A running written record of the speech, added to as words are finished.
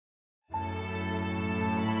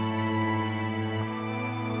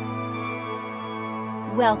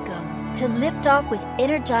Welcome to Lift Off with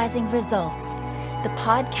Energizing Results, the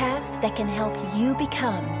podcast that can help you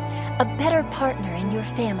become a better partner in your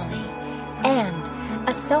family and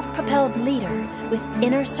a self-propelled leader with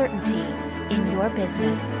inner certainty in your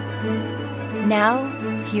business. Now,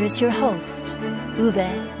 here's your host,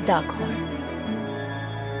 Uwe Daghorn.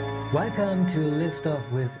 Welcome to Lift Off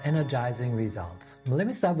with Energizing Results. Let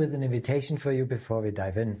me start with an invitation for you before we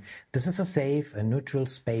dive in. This is a safe and neutral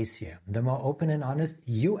space here. The more open and honest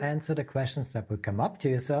you answer the questions that will come up to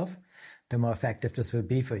yourself, the more effective this will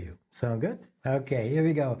be for you. Sound good? Okay, here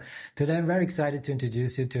we go. Today I'm very excited to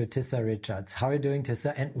introduce you to Tissa Richards. How are you doing,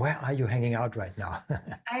 Tissa? And where are you hanging out right now?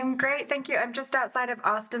 I'm great, thank you. I'm just outside of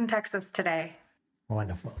Austin, Texas today.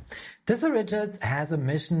 Wonderful. Tissa Richards has a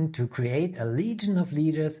mission to create a legion of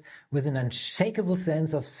leaders with an unshakable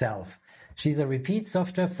sense of self. She's a repeat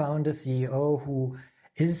software founder, CEO, who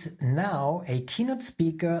is now a keynote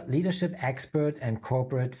speaker, leadership expert, and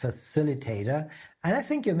corporate facilitator. And I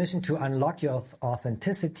think your mission to unlock your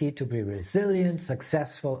authenticity, to be resilient,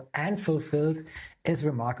 successful, and fulfilled is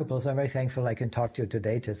remarkable. So I'm very thankful I can talk to you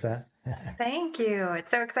today, Tissa. Thank you.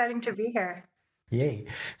 It's so exciting to be here. Yay.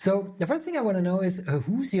 So the first thing I want to know is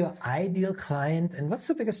who's your ideal client and what's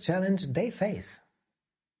the biggest challenge they face?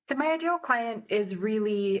 So my ideal client is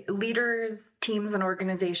really leaders, teams, and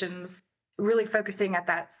organizations really focusing at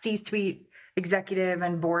that C-suite executive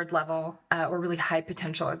and board level or really high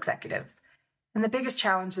potential executives. And the biggest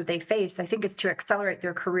challenge that they face, I think, is to accelerate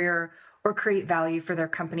their career or create value for their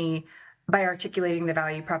company by articulating the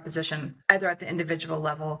value proposition, either at the individual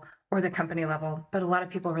level or the company level. But a lot of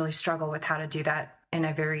people really struggle with how to do that in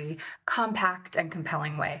a very compact and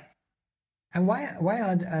compelling way. And why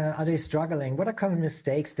are they struggling? What are common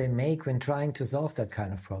mistakes they make when trying to solve that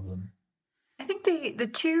kind of problem? I think the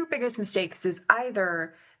two biggest mistakes is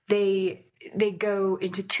either they go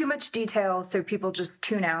into too much detail so people just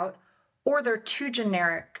tune out, or they're too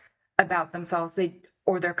generic about themselves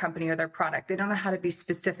or their company or their product. They don't know how to be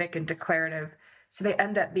specific and declarative. So they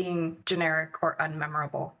end up being generic or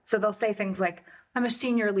unmemorable. So they'll say things like, I'm a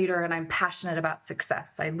senior leader and I'm passionate about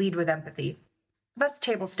success. I lead with empathy. That's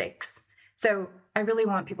table stakes. So I really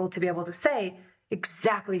want people to be able to say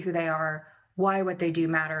exactly who they are, why what they do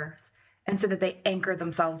matters, and so that they anchor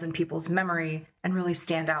themselves in people's memory and really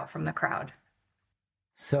stand out from the crowd.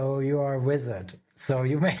 So you are a wizard. So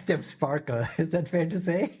you make them sparkle. Is that fair to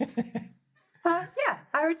say? Yeah,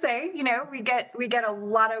 I would say, we get a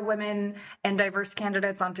lot of women and diverse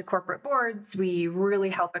candidates onto corporate boards. We really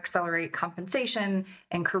help accelerate compensation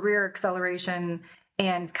and career acceleration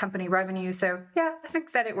and company revenue. So yeah, I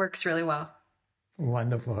think that it works really well.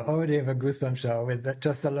 Wonderful. I already have a goosebump show with that,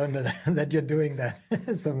 just alone that you're doing that.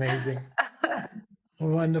 It's amazing.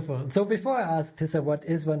 Wonderful. So before I ask Tissa, what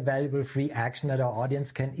is one valuable free action that our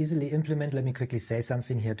audience can easily implement? Let me quickly say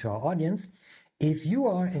something here to our audience. If you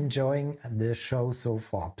are enjoying the show so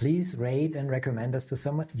far, please rate and recommend us to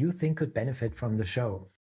someone you think could benefit from the show.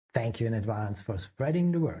 Thank you in advance for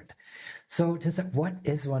spreading the word. So, Tissa, what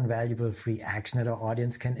is one valuable free action that our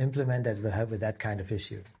audience can implement that will help with that kind of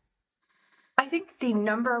issue? I think the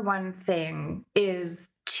number one thing is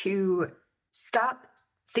to stop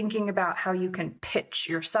thinking about how you can pitch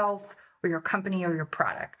yourself or your company or your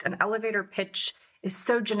product. An elevator pitch is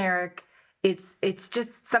so generic. It's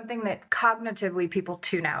just something that cognitively people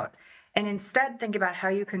tune out. And instead think about how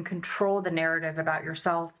you can control the narrative about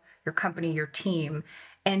yourself, your company, your team.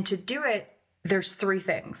 And to do it, there's three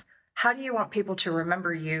things. How do you want people to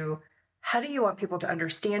remember you? How do you want people to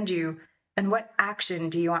understand you? And what action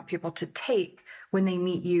do you want people to take when they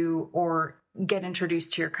meet you or get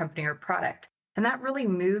introduced to your company or product? And that really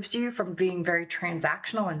moves you from being very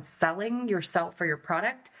transactional and selling yourself or your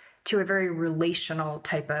product to a very relational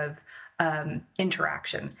type of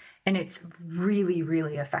interaction. And it's really,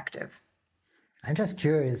 really effective. I'm just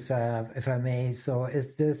curious, if I may. So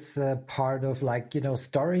is this part of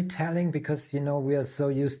storytelling? Because, we are so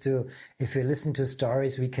used to, if we listen to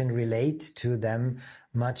stories, we can relate to them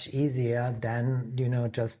much easier than,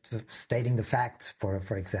 just stating the facts,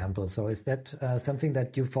 for example. So is that something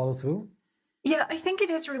that you follow through? Yeah, I think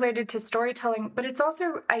it is related to storytelling, but it's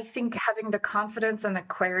also, I think, having the confidence and the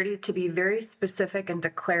clarity to be very specific and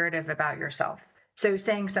declarative about yourself. So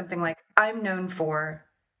saying something like, I'm known for,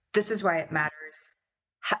 this is why it matters.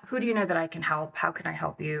 Who do you know that I can help? How can I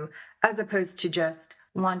help you? As opposed to just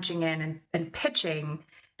launching in and pitching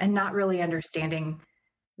and not really understanding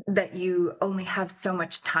that you only have so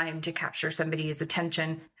much time to capture somebody's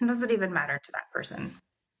attention and does it even matter to that person?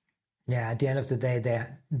 Yeah, at the end of the day,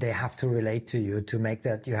 they have to relate to you to make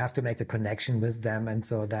that. You have to make the connection with them, and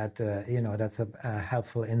so that that's a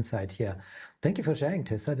helpful insight here. Thank you for sharing,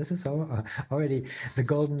 Tissa. This is already the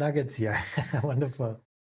golden nuggets here. Wonderful.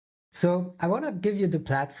 So I want to give you the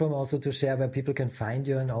platform also to share where people can find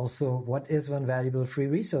you, and also what is one valuable free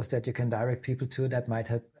resource that you can direct people to that might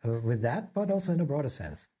help with that, but also in a broader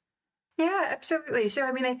sense. Yeah, absolutely. So,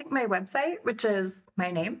 I think my website, which is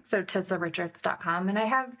my name, so tissarichards.com, and I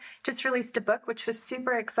have just released a book, which was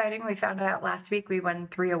super exciting. We found out last week we won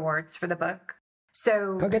 3 awards for the book.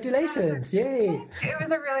 So congratulations. Yay. It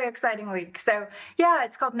was a really exciting week. So yeah,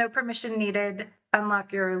 it's called No Permission Needed,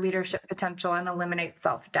 Unlock Your Leadership Potential and Eliminate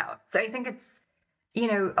Self-Doubt. So I think it's,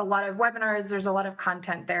 a lot of webinars, there's a lot of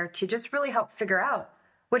content there to just really help figure out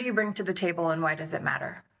what do you bring to the table and why does it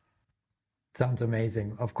matter? Sounds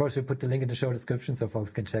amazing. Of course, we put the link in the show description so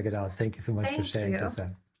folks can check it out. Thank you so much for sharing this.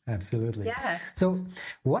 Absolutely. Yeah. So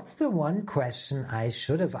what's the one question I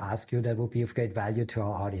should have asked you that would be of great value to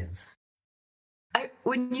our audience?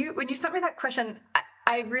 When you sent me that question,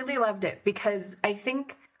 I really loved it, because I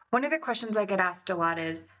think one of the questions I get asked a lot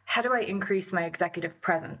is, how do I increase my executive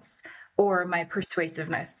presence or my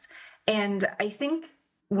persuasiveness? And I think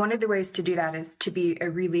one of the ways to do that is to be a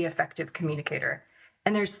really effective communicator.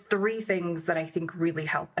 And there's 3 things that I think really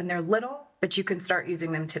help, and they're little, but you can start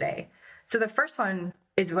using them today. So the first one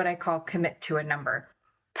is what I call commit to a number.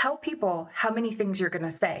 Tell people how many things you're going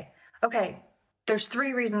to say. Okay, there's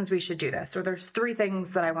 3 reasons we should do this, or there's 3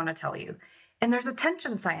 things that I want to tell you. And there's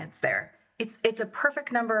attention science there. It's a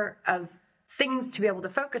perfect number of things to be able to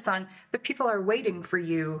focus on, but people are waiting for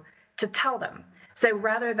you to tell them. So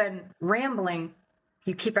rather than rambling,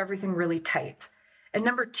 you keep everything really tight. And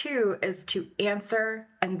number 2 is to answer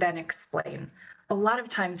and then explain. A lot of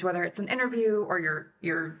times, whether it's an interview or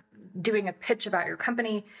you're doing a pitch about your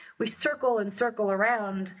company, we circle and circle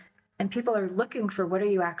around, and people are looking for, what are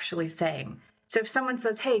you actually saying? So if someone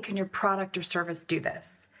says, hey, can your product or service do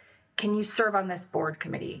this? Can you serve on this board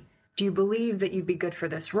committee? Do you believe that you'd be good for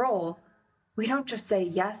this role? We don't just say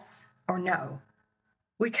yes or no.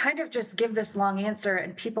 We kind of just give this long answer,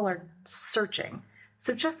 and people are searching.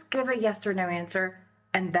 So just give a yes or no answer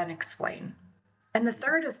and then explain. And the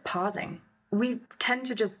third is pausing. We tend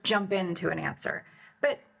to just jump into an answer,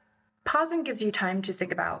 but pausing gives you time to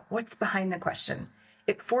think about what's behind the question.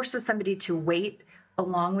 It forces somebody to wait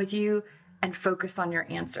along with you and focus on your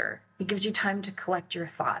answer. It gives you time to collect your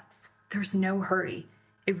thoughts. There's no hurry.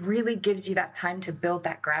 It really gives you that time to build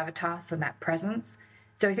that gravitas and that presence.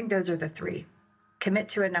 So I think those are the 3. Commit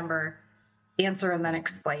to a number, answer and then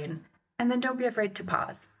explain, and then don't be afraid to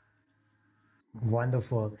pause.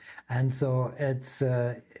 Wonderful. And so it's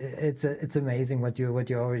amazing what you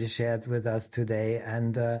already shared with us today,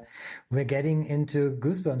 and we're getting into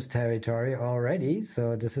goosebumps territory already.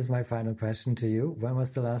 So this is my final question to you. When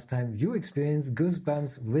was the last time you experienced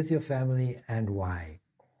goosebumps with your family, and why?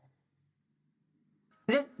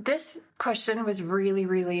 This question was really,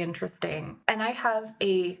 really interesting. And I have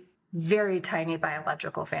a very tiny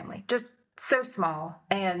biological family, just so small,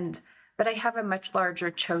 but I have a much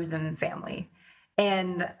larger chosen family.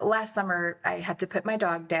 And last summer, I had to put my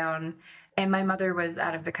dog down, and my mother was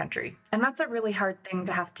out of the country. And that's a really hard thing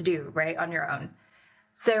to have to do, right, on your own.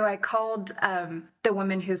 So I called the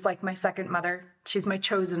woman who's like my second mother. She's my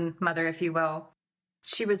chosen mother, if you will.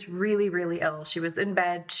 She was really, really ill. She was in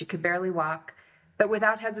bed. She could barely walk. But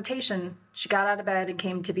without hesitation, she got out of bed and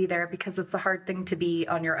came to be there, because it's a hard thing to be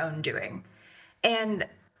on your own doing. And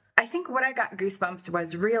I think what I got goosebumps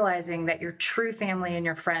was realizing that your true family and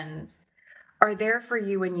your friends are there for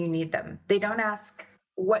you when you need them. They don't ask,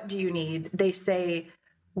 what do you need? They say,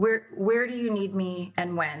 where do you need me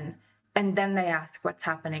and when? And then they ask what's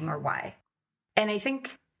happening or why. And I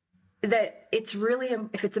think that it's really,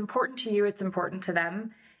 if it's important to you, it's important to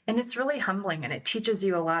them. And it's really humbling, and it teaches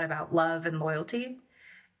you a lot about love and loyalty.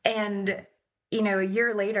 And, a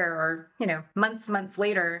year later, or, months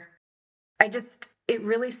later, it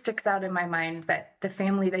really sticks out in my mind that the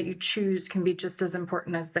family that you choose can be just as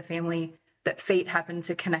important as the family that fate happened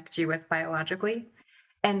to connect you with biologically.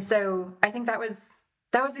 And so I think that was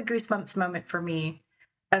a goosebumps moment for me,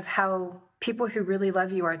 of how people who really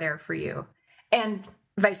love you are there for you, and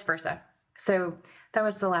vice versa. So that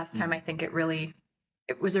was the last time I think it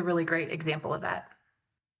was a really great example of that.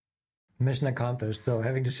 Mission accomplished. So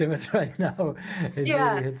having to share it right now, it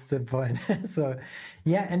really hits the point. So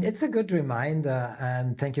yeah, and it's a good reminder.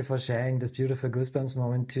 And thank you for sharing this beautiful goosebumps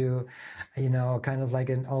moment to, kind of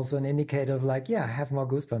like also an indicator of like, have more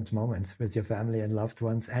goosebumps moments with your family and loved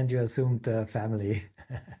ones and your assumed family.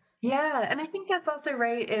 Yeah. And I think that's also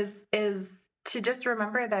right, is to just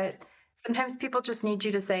remember that Sometimes people just need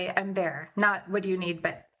you to say, I'm there. Not what do you need,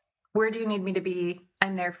 but where do you need me to be?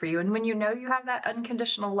 I'm there for you. And when you know you have that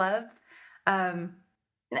unconditional love,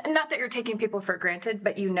 not that you're taking people for granted,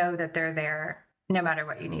 but you know that they're there no matter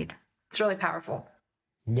what you need. It's really powerful.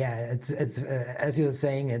 Yeah, it's as you're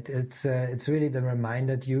saying, it's really the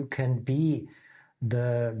reminder that you can be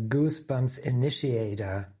the Goosebumps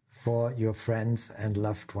initiator for your friends and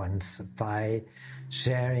loved ones by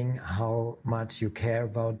sharing how much you care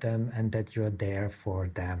about them and that you're there for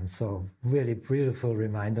them. So really beautiful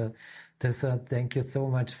reminder. Tissa, thank you so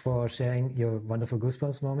much for sharing your wonderful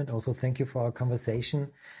Goosebumps moment. Also, thank you for our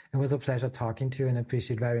conversation. It was a pleasure talking to you, and I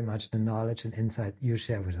appreciate very much the knowledge and insight you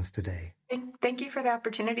share with us today. Thank you for the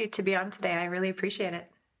opportunity to be on today. I really appreciate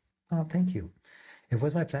it. Oh, thank you. It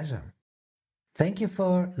was my pleasure. Thank you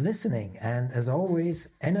for listening, and as always,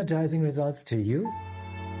 energizing results to you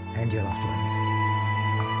and your loved ones.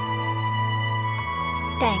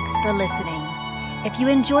 Thanks for listening. If you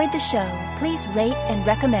enjoyed the show, please rate and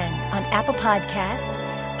recommend on Apple Podcast,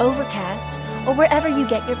 Overcast, or wherever you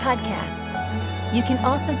get your podcasts. You can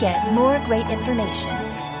also get more great information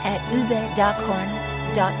at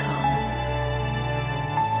uvedockhorn.com.